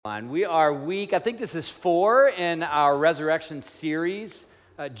We are I think this is 4 in our resurrection series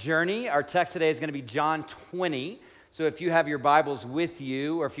journey. Our text today is going to be John 20. So if you have your Bibles with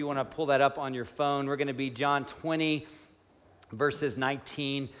you, or if you want to pull that up on your phone, we're going to be John 20, verses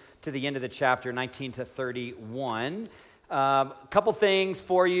 19 to the end of the chapter, 19 to 31. A couple things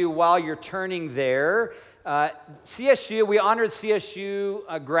for you while you're turning there. CSU, we honored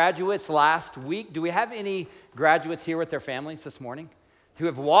CSU graduates last week. Do we have any graduates here with their families this morning who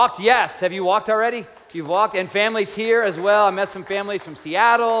have walked? Yes. Have you walked already? You've walked, and families here as well. I met some families from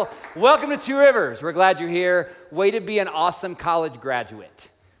Seattle. Welcome to Two Rivers. We're glad you're here. Way to be an awesome college graduate.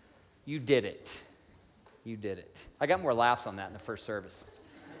 You did it. You did it. I got more laughs on that in the first service.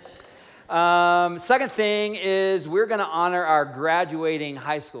 Second thing is we're going to honor our graduating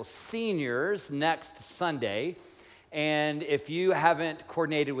high school seniors next Sunday. And if you haven't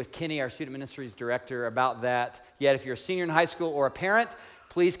coordinated with Kenny, our student ministries director, about that yet, if you're a senior in high school or a parent,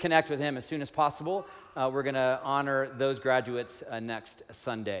 please connect with him as soon as possible. We're going to honor those graduates next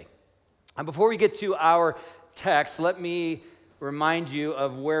Sunday. And before we get to our text, let me remind you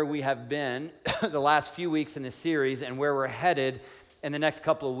of where we have been the last few weeks in this series and where we're headed in the next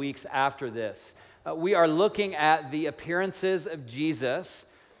couple of weeks after this. We are looking at the appearances of Jesus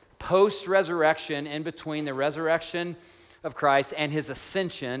post-resurrection, in between the resurrection of Christ and his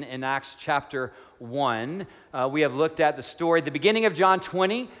ascension in Acts chapter 1. We have looked at the story, the beginning of John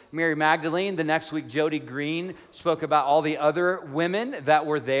 20, Mary Magdalene. The next week, Jody Green spoke about all the other women that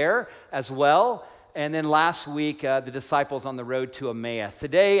were there as well. And then last week, the disciples on the road to Emmaus.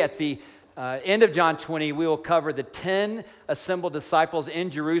 Today, at the end of John 20, we will cover the 10 assembled disciples in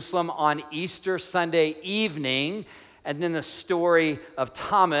Jerusalem on Easter Sunday evening, and then the story of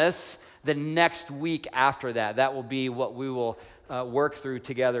Thomas the next week after that. That will be what we will work through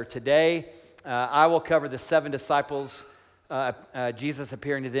together today. I will cover the 7 disciples, Jesus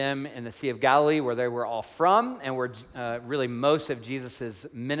appearing to them in the Sea of Galilee, where they were all from, and where really most of Jesus'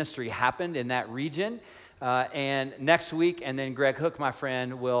 ministry happened in that region. And next week, and then Greg Hook, my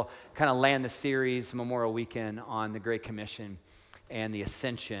friend, will kind of land the series Memorial Weekend on the Great Commission and the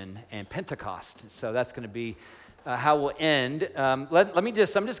Ascension and Pentecost. So that's going to be how we'll end. I'm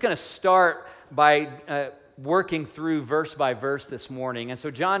just going to start by working through verse by verse this morning. And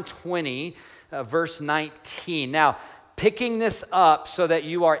so John 20, verse 19. Now, picking this up so that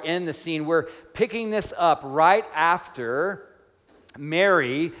you are in the scene, we're picking this up right after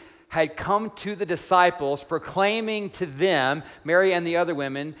Mary had come to the disciples, proclaiming to them, Mary and the other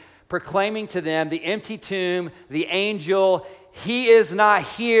women, proclaiming to them the empty tomb, the angel. He is not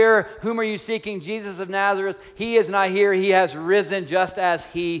here. Whom are you seeking? Jesus of Nazareth. He is not here. He has risen just as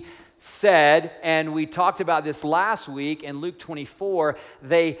he said. And we talked about this last week in Luke 24.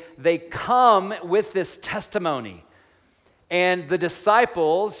 They come with this testimony. And the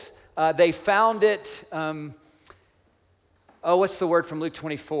disciples, they found it, what's the word from Luke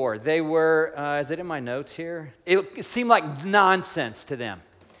 24? They were, is it in my notes here? It seemed like nonsense to them.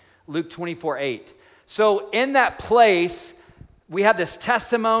 Luke 24:8. So in that place, we have this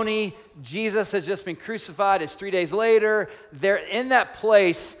testimony. Jesus has just been crucified. It's 3 days later. They're in that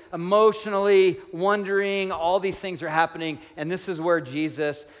place emotionally wondering. All these things are happening. And this is where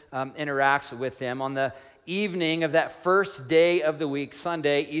Jesus interacts with them. On the evening of that first day of the week,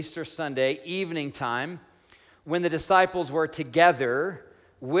 Sunday, Easter Sunday, evening time, when the disciples were together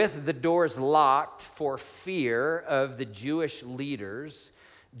with the doors locked for fear of the Jewish leaders,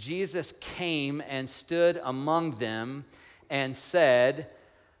 Jesus came and stood among them and said,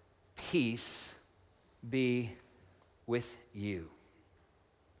 "Peace be with you."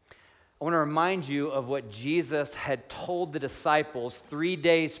 I want to remind you of what Jesus had told the disciples 3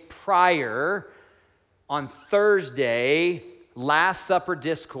 days prior on Thursday, Last Supper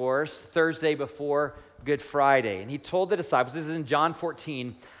discourse, Thursday before Good Friday. And he told the disciples, this is in John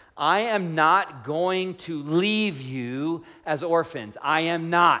 14, "I am not going to leave you as orphans. I am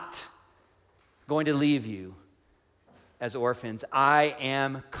not going to leave you as orphans. I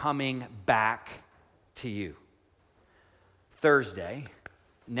am coming back to you." Thursday,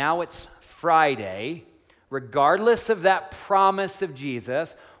 now it's Friday. Regardless of that promise of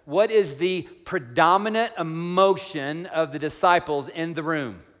Jesus, what is the predominant emotion of the disciples in the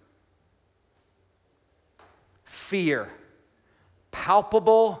room? Fear.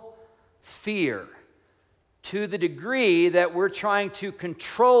 Palpable fear. To the degree that we're trying to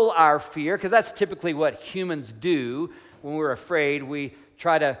control our fear, because that's typically what humans do when we're afraid. We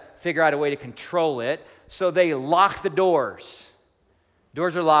try to figure out a way to control it. So they lock the doors.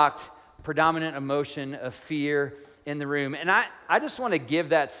 Doors are locked. Predominant emotion of fear in the room. And I just want to give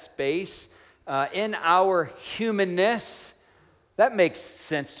that space in our humanness. That makes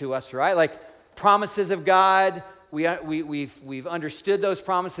sense to us, right? Like promises of God, we've understood those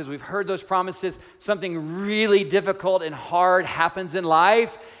promises, we've heard those promises. Something really difficult and hard happens in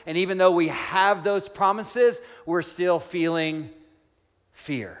life, and even though we have those promises, we're still feeling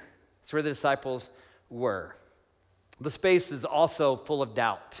fear. That's where the disciples were. The space is also full of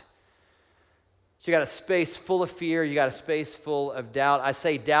doubt. So you got a space full of fear, you got a space full of doubt. I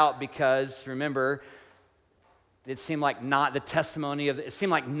say doubt because, remember, it seemed like it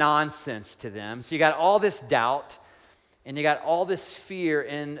seemed like nonsense to them. So you got all this doubt, and you got all this fear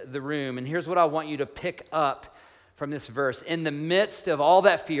in the room. And here's what I want you to pick up from this verse. In the midst of all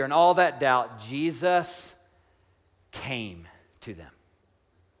that fear and all that doubt, Jesus came to them.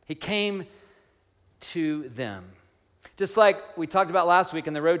 He came to them. Just like we talked about last week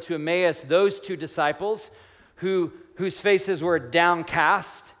in the road to Emmaus, those two disciples whose faces were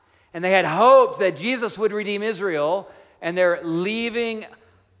downcast, and they had hoped that Jesus would redeem Israel, and they're leaving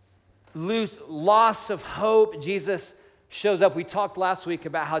loss of hope. Jesus shows up. We talked last week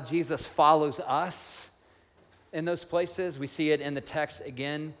about how Jesus follows us in those places. We see it in the text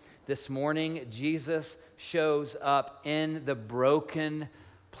again this morning. Jesus shows up in the broken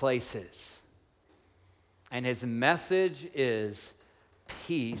places. And his message is,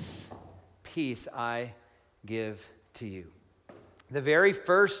 peace, peace I give to you. The very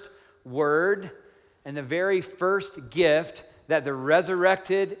first word and the very first gift that the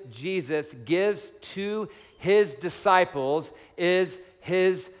resurrected Jesus gives to his disciples is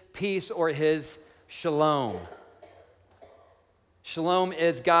his peace, or his shalom. Shalom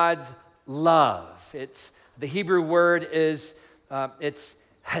is God's love. The Hebrew word is it's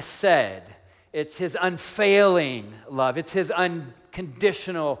hesed. It's his unfailing love. It's his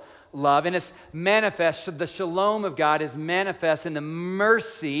unconditional love. And it's manifest, the shalom of God is manifest in the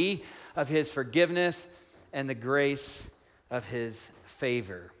mercy of his forgiveness and the grace of his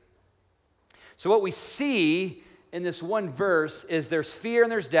favor. So what we see in this one verse is there's fear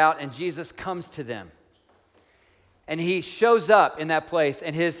and there's doubt, and Jesus comes to them. And he shows up in that place,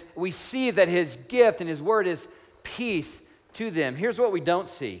 and we see that his gift and his word is peace to them. Here's what we don't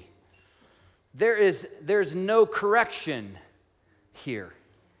see. There's no correction here.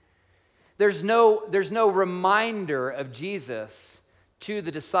 There's no reminder of Jesus to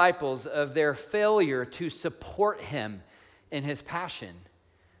the disciples of their failure to support him in his passion.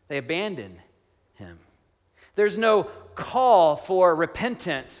 They abandon him. There's no call for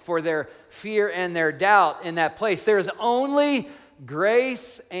repentance for their fear and their doubt in that place. There is only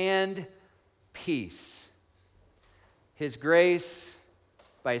grace and peace. His grace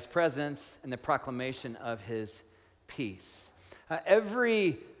by his presence and the proclamation of his peace.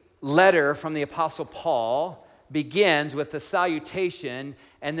 Every letter from the Apostle Paul begins with a salutation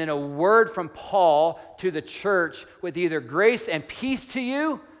and then a word from Paul to the church with either grace and peace to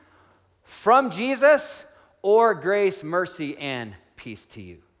you from Jesus, or grace, mercy, and peace to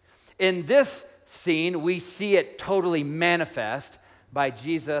you. In this scene, we see it totally manifest by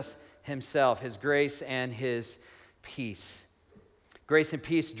Jesus himself, his grace and his peace. Grace and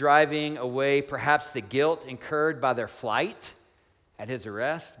peace driving away perhaps the guilt incurred by their flight at his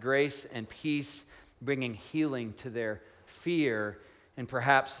arrest. Grace and peace bringing healing to their fear and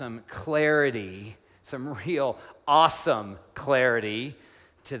perhaps some clarity, some real awesome clarity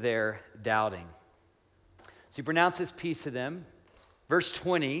to their doubting. So he pronounces peace to them. Verse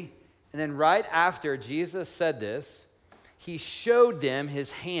 20, and then right after Jesus said this, he showed them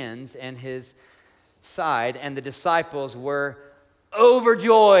his hands and his side, and the disciples were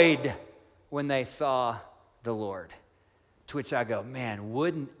overjoyed when they saw the Lord. To which I go, man,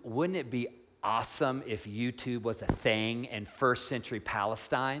 wouldn't it be awesome if YouTube was a thing in first century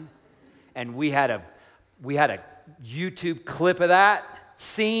Palestine, and we had a YouTube clip of that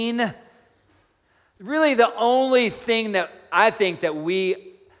scene? Really, the only thing that I think that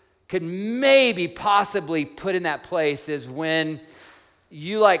we could maybe possibly put in that place is when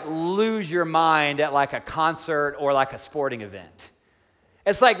you lose your mind at a concert or a sporting event.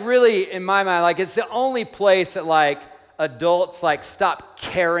 It's really, in my mind, it's the only place that adults stop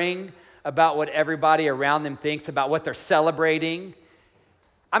caring about what everybody around them thinks about what they're celebrating.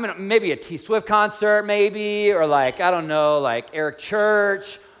 I mean, maybe a T Swift concert, maybe, or I don't know, Eric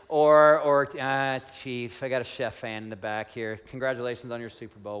Church, or Chief, I got a Chef fan in the back here. Congratulations on your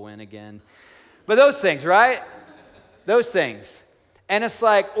Super Bowl win again. But those things, right? Those things. And it's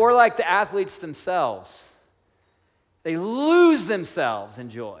or the athletes themselves. They lose themselves in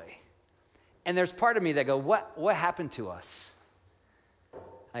joy. And there's part of me that go, what happened to us?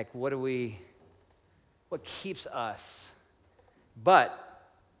 What keeps us? But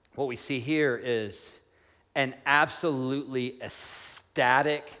what we see here is an absolutely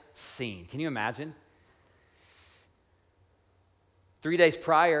ecstatic scene. Can you imagine? 3 days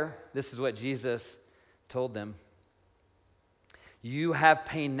prior, this is what Jesus told them. You have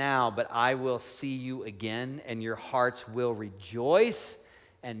pain now, but I will see you again, and your hearts will rejoice,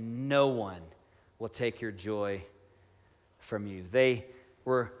 and no one will take your joy from you. They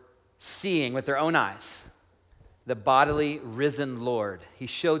were seeing with their own eyes the bodily risen Lord. He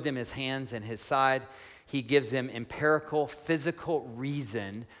showed them his hands and his side. He gives them empirical, physical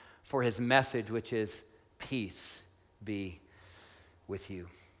reason for his message, which is peace be with you.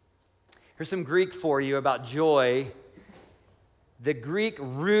 Here's some Greek for you about joy. The Greek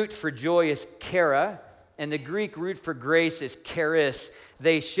root for joy is chara, and the Greek root for grace is charis.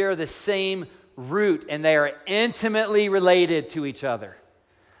 They share the same root, and they are intimately related to each other.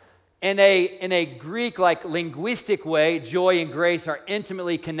 In a Greek, linguistic way, joy and grace are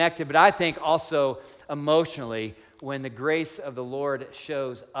intimately connected, but I think also emotionally, when the grace of the Lord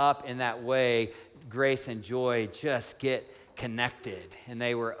shows up in that way, grace and joy just get connected, and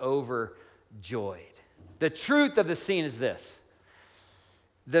they were overjoyed. The truth of the scene is this.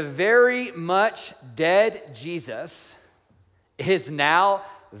 The very much dead Jesus is now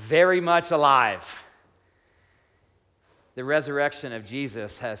very much alive. The resurrection of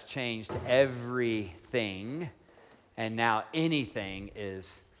Jesus has changed everything, and now anything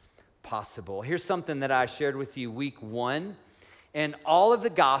is possible. Here's something that I shared with you week 1. In all of the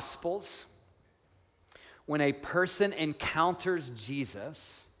Gospels, when a person encounters Jesus,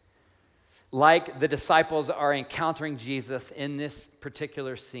 like the disciples are encountering Jesus in this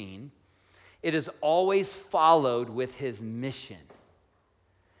particular scene, it is always followed with his mission.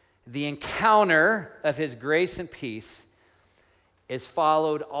 The encounter of his grace and peace is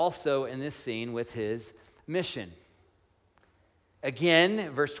followed also in this scene with his mission.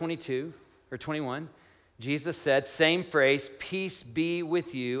 Again, verse 22 or 21, Jesus said, same phrase, peace be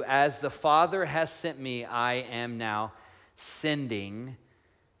with you. As the Father has sent me, I am now sending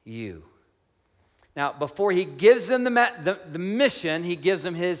you. Now, before he gives them the mission, he gives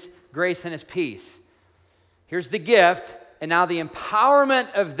them his grace and his peace. Here's the gift, and now the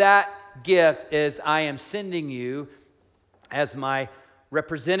empowerment of that gift is I am sending you as my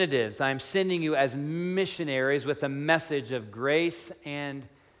representatives. I am sending you as missionaries with a message of grace and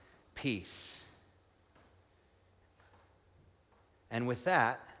peace. And with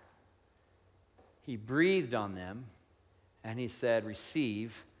that, he breathed on them, and he said,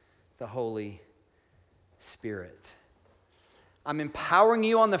 receive the Holy Spirit. I'm empowering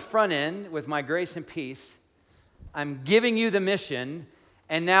you on the front end with my grace and peace. I'm giving you the mission,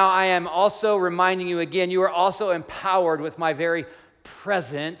 and now I am also reminding you again, you are also empowered with my very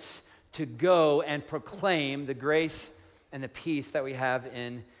presence to go and proclaim the grace and the peace that we have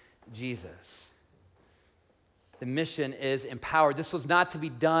in Jesus. The mission is empowered. This was not to be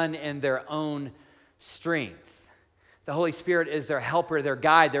done in their own strength. The Holy Spirit is their helper, their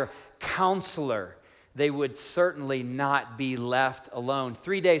guide, their counselor. They would certainly not be left alone.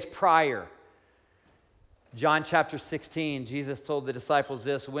 3 days prior, John chapter 16, Jesus told the disciples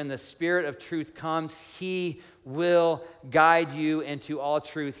this, when the Spirit of truth comes, he will guide you into all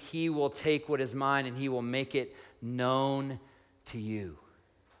truth. He will take what is mine and he will make it known to you.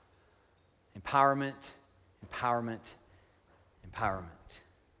 Empowerment, empowerment, empowerment.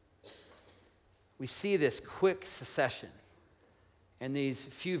 We see this quick succession in these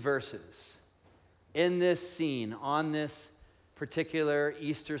few verses. In this scene, on this particular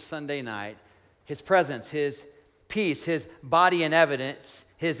Easter Sunday night, his presence, his peace, his body in evidence,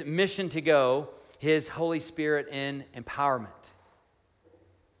 his mission to go, his Holy Spirit in empowerment.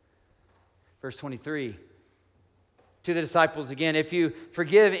 Verse 23, to the disciples again, if you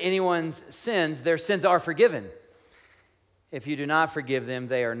forgive anyone's sins, their sins are forgiven. If you do not forgive them,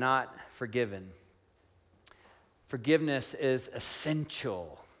 they are not forgiven. Forgiveness is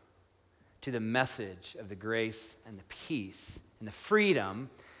essential to the message of the grace and the peace and the freedom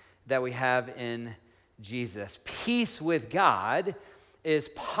that we have in Jesus. Peace with God is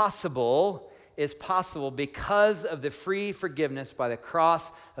possible because of the free forgiveness by the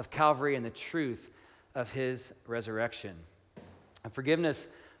cross of Calvary and the truth of his resurrection. And forgiveness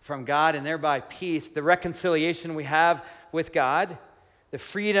from God and thereby peace, the reconciliation we have with God, the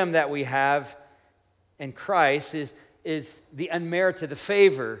freedom that we have in Christ is the unmerited, the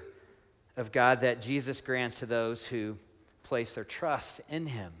favor of God that Jesus grants to those who place their trust in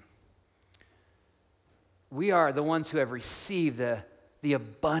him. We are the ones who have received the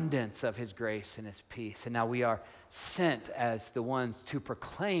abundance of his grace and his peace. And now we are sent as the ones to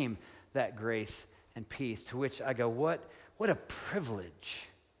proclaim that grace and peace, to which I go, what a privilege.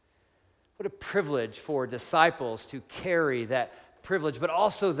 What a privilege for disciples to carry that privilege, but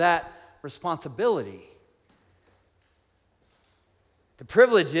also that responsibility. The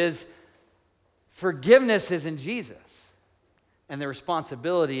privilege is forgiveness is in Jesus. And the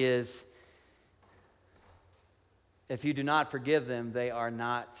responsibility is if you do not forgive them, they are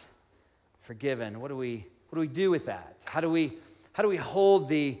not forgiven. What do we do with that? How do we hold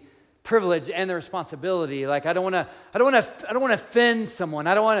the privilege and the responsibility? Like I don't want to offend someone.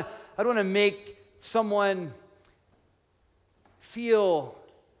 I don't want to make someone feel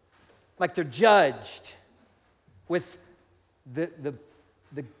like they're judged with the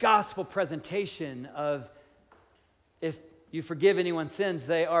gospel presentation of if you forgive anyone's sins,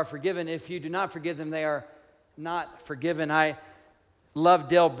 they are forgiven. If you do not forgive them, they are not forgiven. I love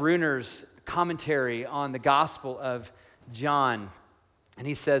Dale Bruner's commentary on the Gospel of John, and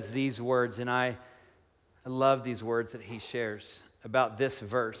he says these words, and I love these words that he shares about this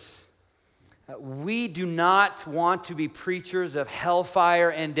verse. We do not want to be preachers of hellfire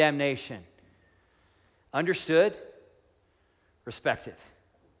and damnation. Understood? Respected.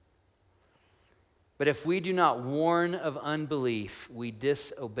 But if we do not warn of unbelief, we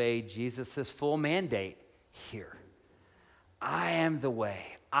disobey Jesus' full mandate here. I am the way,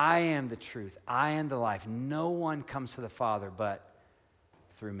 I am the truth, I am the life. No one comes to the Father but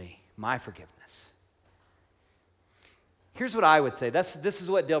through me, my forgiveness. Here's what I would say. This is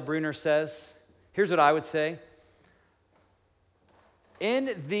what Dale Bruner says. Here's what I would say.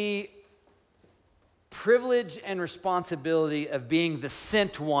 In the privilege and responsibility of being the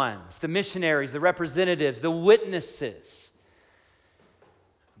sent ones, the missionaries, the representatives, the witnesses,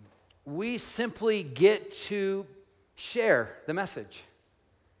 we simply get to share the message.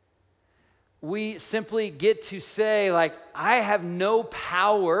 We simply get to say, like, I have no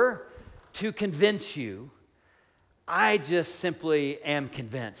power to convince you. I just simply am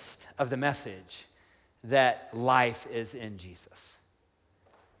convinced of the message that life is in Jesus.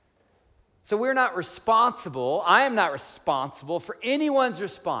 So we're not responsible, I am not responsible for anyone's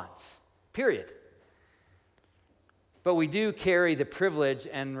response, period. But we do carry the privilege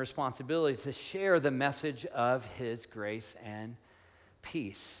and responsibility to share the message of His grace and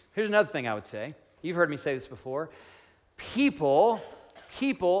peace. Here's another thing I would say. You've heard me say this before. People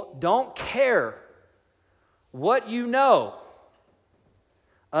don't care what you know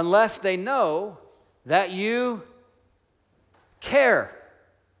unless they know that you care.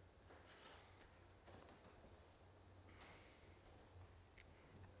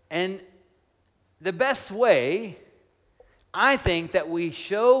 And the best way, I think, that we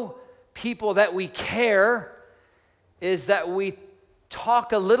show people that we care is that we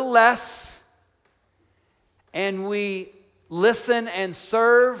talk a little less and we listen and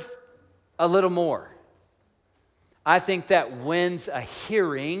serve a little more. I think that wins a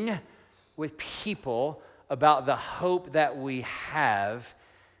hearing with people about the hope that we have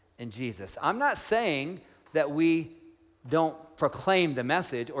in Jesus. I'm not saying that we don't proclaim the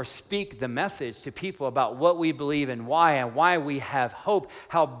message or speak the message to people about what we believe and why we have hope.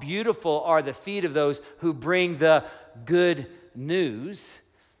 How beautiful are the feet of those who bring the good news.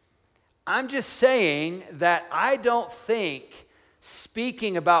 I'm just saying that I don't think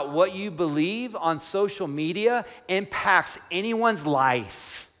speaking about what you believe on social media impacts anyone's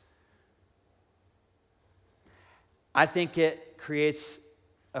life. I think it creates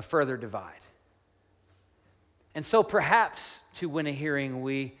a further divide. And so perhaps to win a hearing,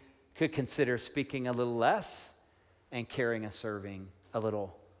 we could consider speaking a little less and caring and serving a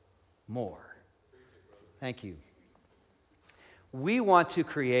little more. Thank you. We want to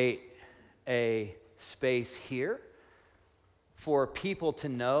create a space here for people to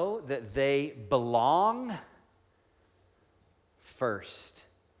know that they belong first.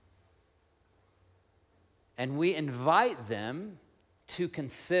 And we invite them to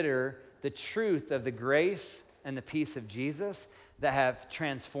consider the truth of the grace and the peace of Jesus that have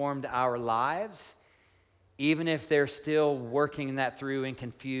transformed our lives, even if they're still working that through and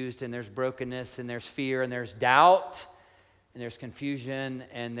confused, and there's brokenness, and there's fear, and there's doubt, and there's confusion,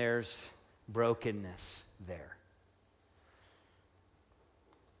 and there's brokenness there.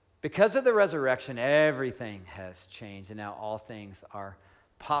 Because of the resurrection, everything has changed, and now all things are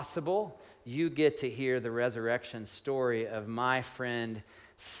possible. You get to hear the resurrection story of my friend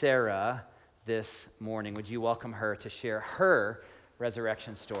Sarah this morning. Would you welcome her to share her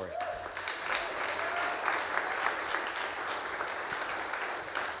resurrection story?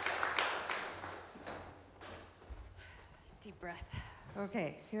 Deep breath.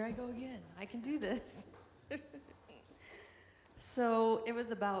 Okay, here I go again. I can do this. So it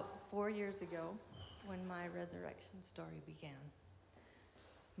was about 4 years ago when my resurrection story began.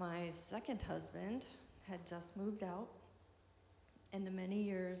 My second husband had just moved out, and the many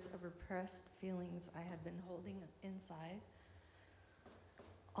years of repressed feelings I had been holding inside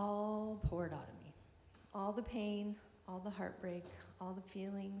all poured out of me. All the pain, all the heartbreak, all the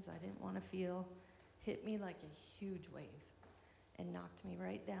feelings I didn't want to feel hit me like a huge wave and knocked me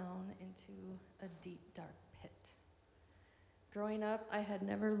right down into a deep, dark pit. Growing up, I had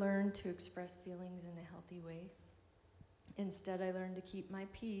never learned to express feelings in a healthy way. Instead, I learned to keep my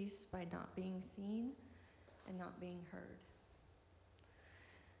peace by not being seen and not being heard.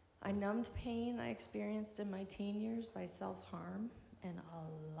 I numbed pain I experienced in my teen years by self-harm and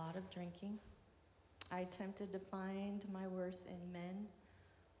a lot of drinking. I attempted to find my worth in men,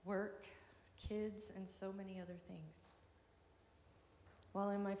 work, kids, and so many other things. While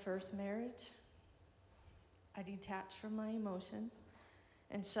in my first marriage, I detached from my emotions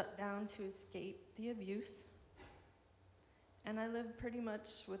and shut down to escape the abuse. And I lived pretty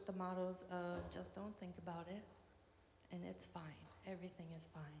much with the mottos of just don't think about it, and it's fine. Everything is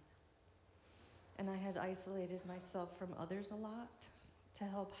fine. And I had isolated myself from others a lot to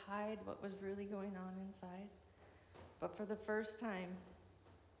help hide what was really going on inside. But for the first time,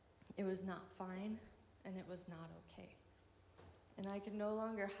 it was not fine, and it was not okay. And I could no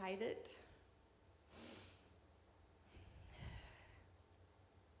longer hide it.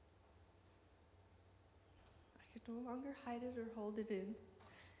 I could no longer hide it or hold it in.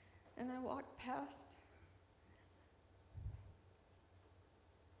 And I walked past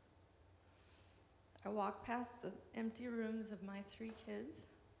the empty rooms of my 3 kids,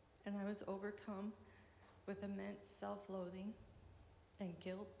 and I was overcome with immense self-loathing and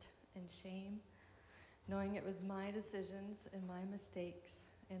guilt and shame, knowing it was my decisions and my mistakes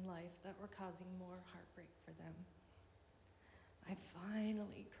in life that were causing more heartbreak for them. I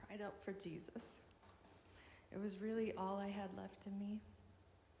finally cried out for Jesus. It was really all I had left in me,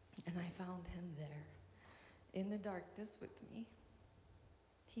 and I found him there, in the darkness with me.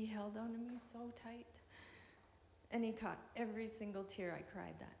 He held on to me so tight, and he caught every single tear I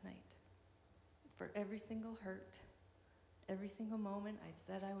cried that night. For every single hurt, every single moment I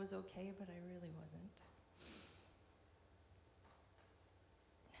said I was okay, but I really wasn't.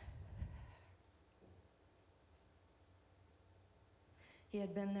 He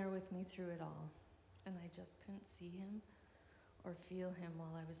had been there with me through it all, and I just couldn't see him or feel him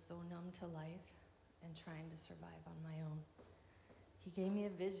while I was so numb to life and trying to survive on my own. He gave me a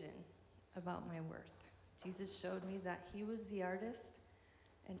vision about my worth. Jesus showed me that he was the artist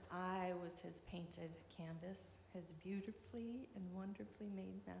and I was his painted canvas, his beautifully and wonderfully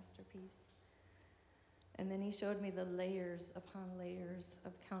made masterpiece. And then he showed me the layers upon layers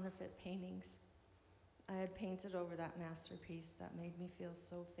of counterfeit paintings I had painted over that masterpiece that made me feel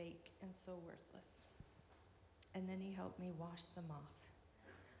so fake and so worthless. And then he helped me wash them off,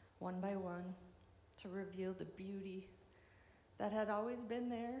 one by one, to reveal the beauty that had always been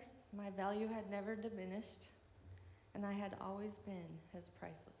there. My value had never diminished, and I had always been his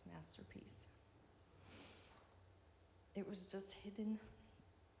priceless masterpiece. It was just hidden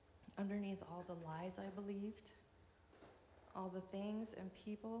underneath all the lies I believed, all the things and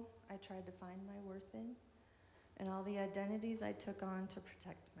people I tried to find my worth in, and all the identities I took on to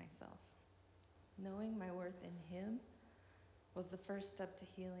protect myself. Knowing my worth in him was the first step to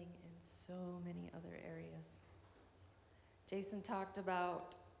healing in so many other areas. Jason talked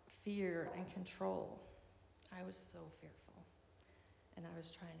about fear and control. I was so fearful, and I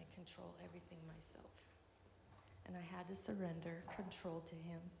was trying to control everything myself. And I had to surrender control to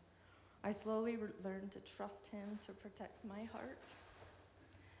him. I slowly learned to trust him to protect my heart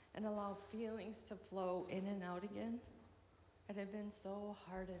and allow feelings to flow in and out again. I had been so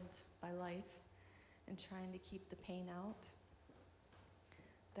hardened by life and trying to keep the pain out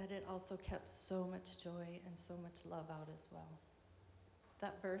that it also kept so much joy and so much love out as well.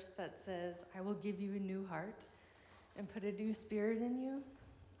 That verse that says, I will give you a new heart and put a new spirit in you.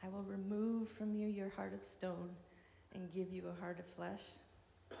 I will remove from you your heart of stone and give you a heart of flesh.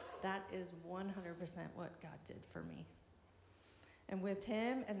 That is 100% what God did for me. And with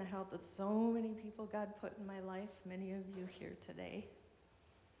him and the help of so many people God put in my life, many of you here today,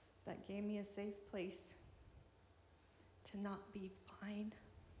 that gave me a safe place to not be fine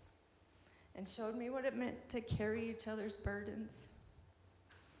and showed me what it meant to carry each other's burdens.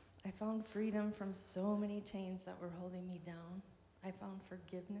 I found freedom from so many chains that were holding me down. I found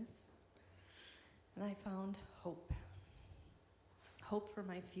forgiveness, and I found hope. Hope for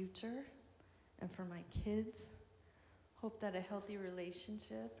my future and for my kids. Hope that a healthy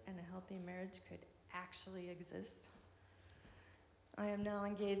relationship and a healthy marriage could actually exist. I am now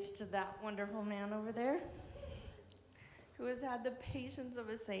engaged to that wonderful man over there, who has had the patience of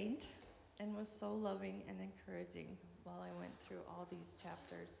a saint and was so loving and encouraging while I went through all these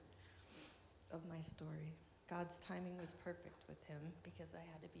chapters of my story. God's timing was perfect with him because I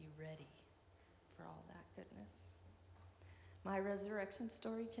had to be ready for all that goodness. My resurrection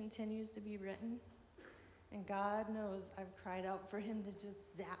story continues to be written, and God knows I've cried out for him to just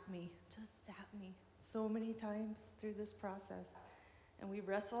zap me so many times through this process. And we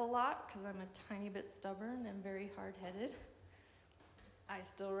wrestle a lot because I'm a tiny bit stubborn and very hard-headed. I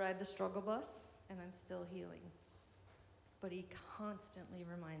still ride the struggle bus, and I'm still healing. But he constantly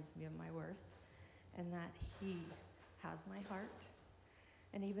reminds me of my worth and that he has my heart.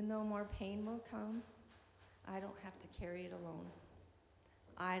 And even though more pain will come, I don't have to carry it alone.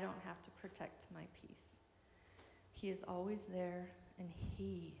 I don't have to protect my peace. He is always there, and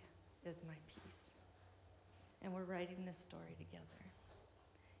he is my peace. And we're writing this story together.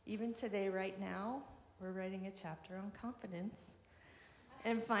 Even today, right now, we're writing a chapter on confidence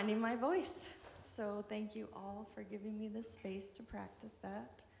and finding my voice. So thank you all for giving me the space to practice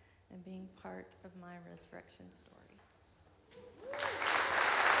that and being part of my resurrection story.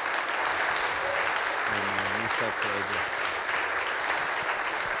 Amen. You're so courageous.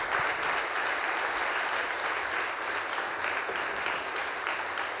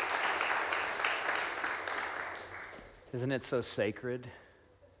 Isn't it so sacred?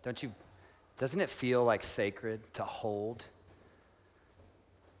 Doesn't it feel like sacred to hold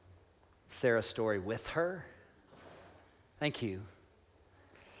Sarah's story with her? Thank you.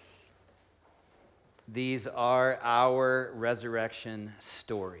 These are our resurrection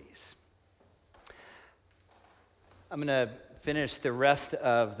stories. I'm going to finish the rest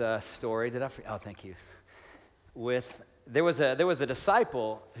of the story. Thank you. There was a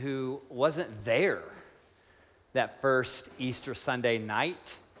disciple who wasn't there that first Easter Sunday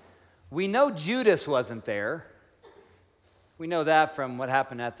night. We know Judas wasn't there. We know that from what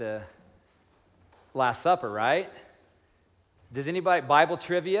happened at the Last Supper, right? Does anybody, Bible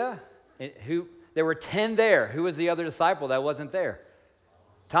trivia? There were 10 there. Who was the other disciple that wasn't there?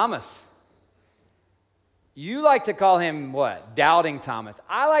 Thomas. You like to call him what? Doubting Thomas.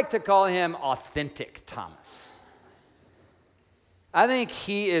 I like to call him authentic Thomas. I think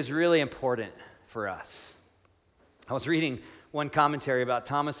he is really important for us. I was reading one commentary about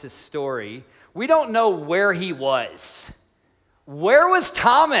Thomas's story. We don't know where he was. Where was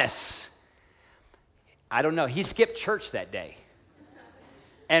Thomas? I don't know. He skipped church that day.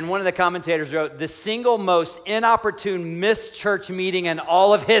 And one of the commentators wrote, the single most inopportune missed church meeting in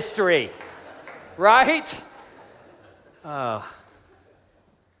all of history. Right? Oh.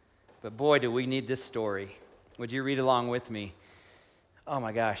 But boy, do we need this story. Would you read along with me? Oh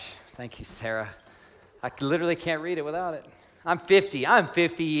my gosh. Thank you, Sarah. I literally can't read it without it. I'm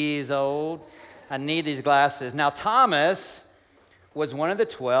 50 years old. I need these glasses. Now, Thomas was one of the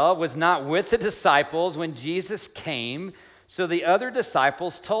 12, was not with the disciples when Jesus came. So the other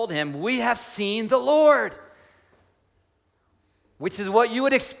disciples told him, we have seen the Lord. Which is what you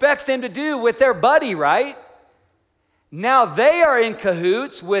would expect them to do with their buddy, right? Now they are in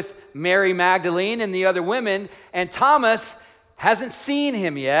cahoots with Mary Magdalene and the other women, and Thomas hasn't seen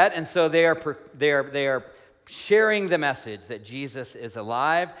him yet, and so they are sharing the message that Jesus is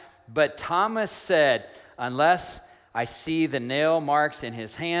alive. But Thomas said, unless I see the nail marks in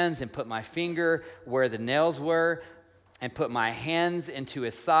his hands and put my finger where the nails were and put my hands into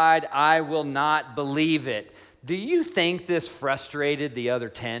his side, I will not believe it. Do you think this frustrated the other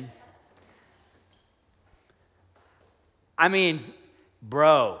 10? I mean,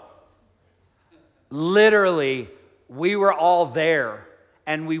 bro, literally, we were all there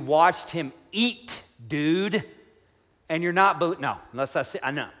and we watched him eat, dude. And you're not, no, unless I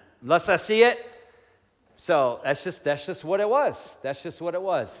see it. So that's just what it was. That's just what it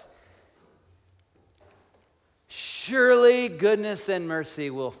was. Surely goodness and mercy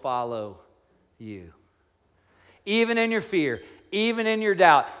will follow you. Even in your fear, even in your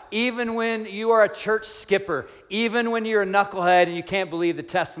doubt, even when you are a church skipper, even when you're a knucklehead and you can't believe the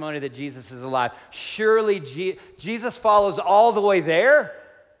testimony that Jesus is alive, surely Jesus follows all the way there.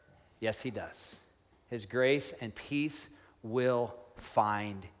 Yes, he does. His grace and peace will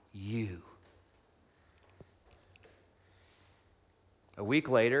find you. A week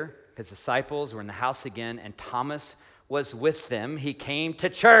later, his disciples were in the house again, and Thomas was with them. He came to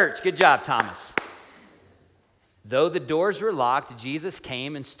church. Good job, Thomas. Though the doors were locked, Jesus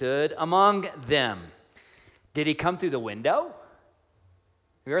came and stood among them. Did he come through the window? Have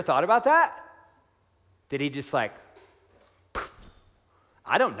you ever thought about that? Did he just like, poof?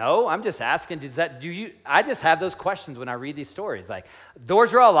 I don't know. I'm just asking, I just have those questions when I read these stories. Like,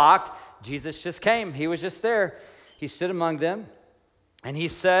 doors are all locked. Jesus just came. He was just there. He stood among them, and he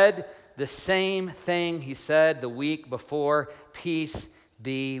said the same thing he said the week before, "Peace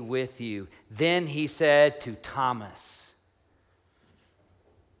be with you." Then he said to Thomas,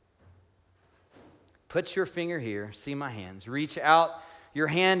 "Put your finger here, see my hands. Reach out your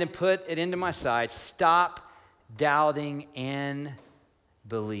hand and put it into my side. Stop doubting and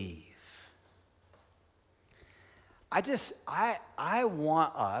believe." I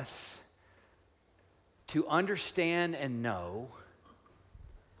want us to understand and know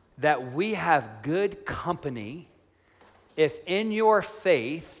that we have good company if in your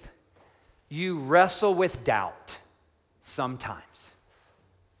faith you wrestle with doubt sometimes.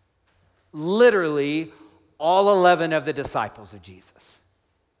 Literally, all 11 of the disciples of Jesus.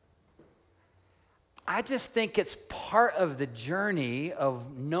 I just think it's part of the journey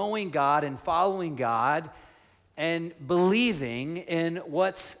of knowing God and following God and believing in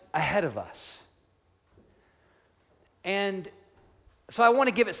what's ahead of us. And so I want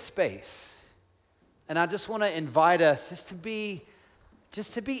to give it space. And I just want to invite us just to be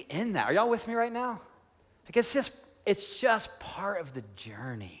in that. Are y'all with me right now? Like it's just part of the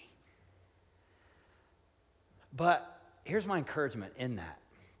journey. But here's my encouragement in that.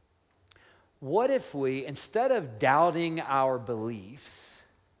 What if we, instead of doubting our beliefs,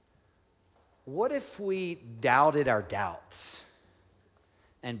 what if we doubted our doubts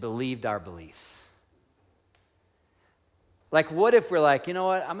and believed our beliefs? Like, what if we're like, you know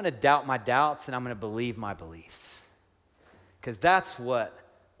what, I'm going to doubt my doubts and I'm going to believe my beliefs? Because that's what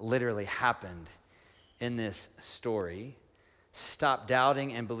literally happened in this story. Stop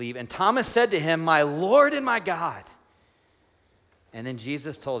doubting and believe. And Thomas said to him, "My Lord and my God." And then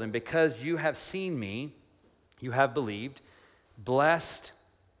Jesus told him, "Because you have seen me, you have believed. Blessed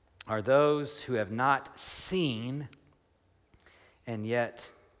are those who have not seen and yet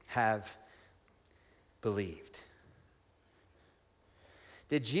have believed."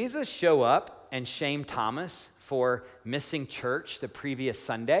 Did Jesus show up and shame Thomas for missing church the previous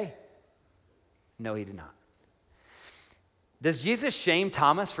Sunday? No, he did not. Does Jesus shame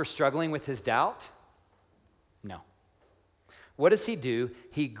Thomas for struggling with his doubt? No. What does he do?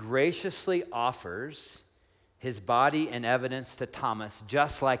 He graciously offers his body and evidence to Thomas,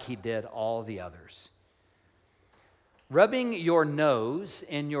 just like he did all the others. Rubbing your nose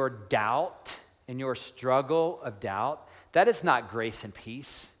in your doubt, in your struggle of doubt, that is not grace and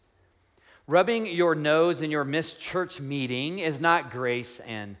peace. Rubbing your nose in your missed church meeting is not grace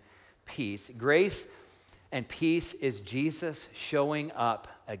and peace. Grace and peace is Jesus showing up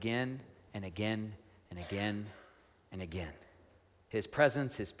again and again and again and again. His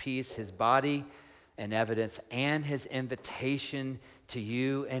presence, his peace, his body and evidence, and his invitation to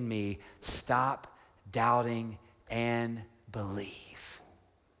you and me: stop doubting and believe.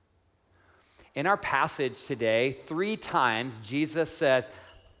 In our passage today, 3 times Jesus says,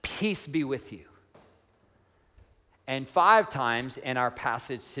 "Peace be with you." And 5 times in our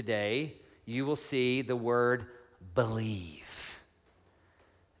passage today, you will see the word believe.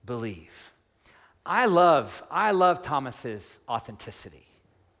 Believe. I love Thomas's authenticity.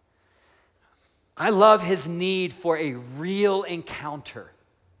 I love his need for a real encounter.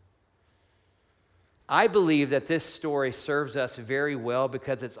 I believe that this story serves us very well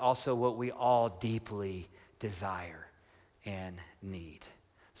because it's also what we all deeply desire and need,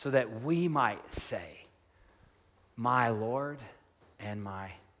 so that we might say, "My Lord and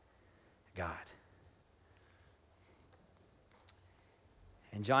my God."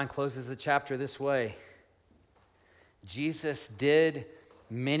 And John closes the chapter this way: Jesus did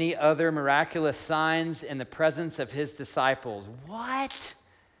many other miraculous signs in the presence of his disciples. What?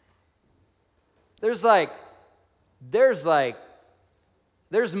 There's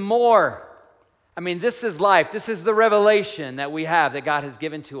more. I mean, this is life. This is the revelation that we have, that God has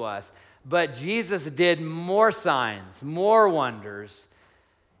given to us. But Jesus did more signs, more wonders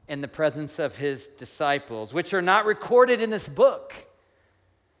in the presence of his disciples, which are not recorded in this book.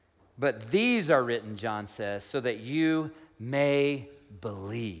 But these are written, John says, so that you may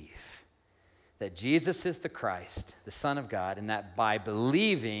believe that Jesus is the Christ, the Son of God, and that by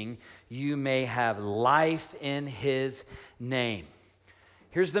believing you may have life in his name.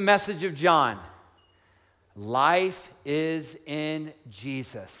 Here's the message of John. Life is in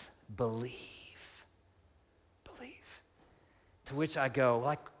Jesus. Believe. Believe. To which I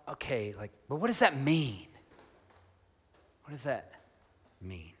go, but what does that mean? What does that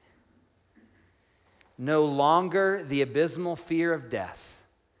mean? No longer the abysmal fear of death,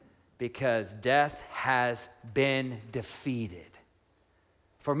 because death has been defeated.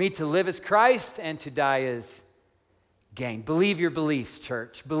 For me to live is Christ, and to die is gain. Believe your beliefs,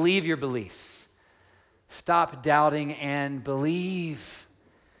 church. Believe your beliefs. Stop doubting and believe.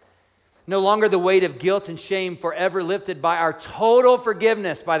 No longer the weight of guilt and shame forever lifted by our total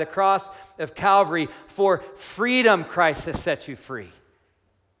forgiveness by the cross of Calvary. For freedom, Christ has set you free.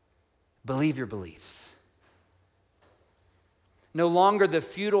 Believe your beliefs. No longer the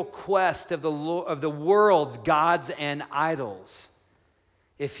futile quest of the world's gods and idols.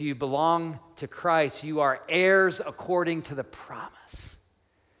 If you belong to Christ, you are heirs according to the promise.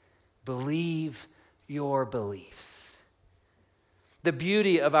 Believe your beliefs. The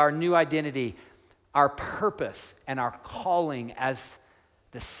beauty of our new identity, our purpose, and our calling as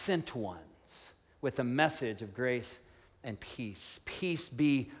the sent ones with a message of grace and peace. Peace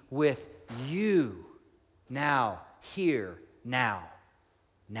be with you now, here, now.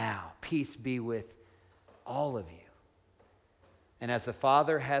 Peace be with all of you. And as the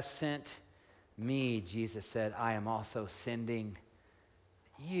Father has sent me, Jesus said, I am also sending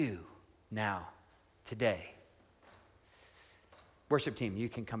you now, today. Worship team, you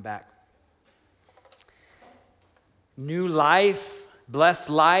can come back. New life, blessed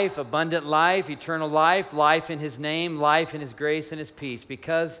life, abundant life, eternal life, life in His name, life in His grace and His peace.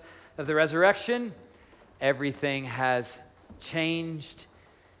 Because of the resurrection, everything has changed.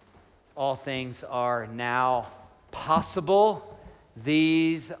 All things are now possible.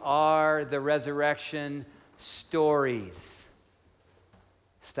 These are the resurrection stories.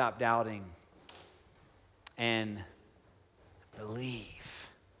 Stop doubting and believe.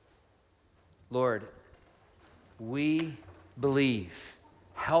 Lord, we believe.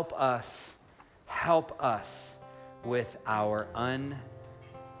 Help us with our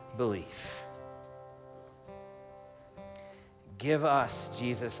unbelief. Give us,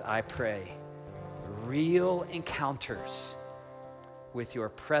 Jesus, I pray, real encounters with your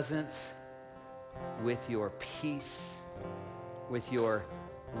presence, with your peace, with your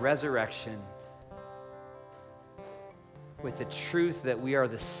resurrection, with the truth that we are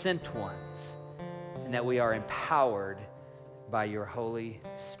the sent ones and that we are empowered by your Holy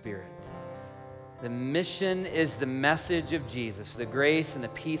Spirit. The mission is the message of Jesus, the grace and the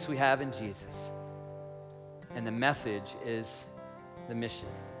peace we have in Jesus. And the message is the mission.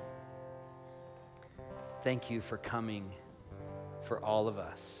 Thank you for coming for all of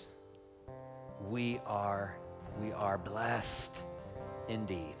us. We are blessed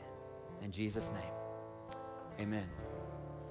indeed. In Jesus' name, amen.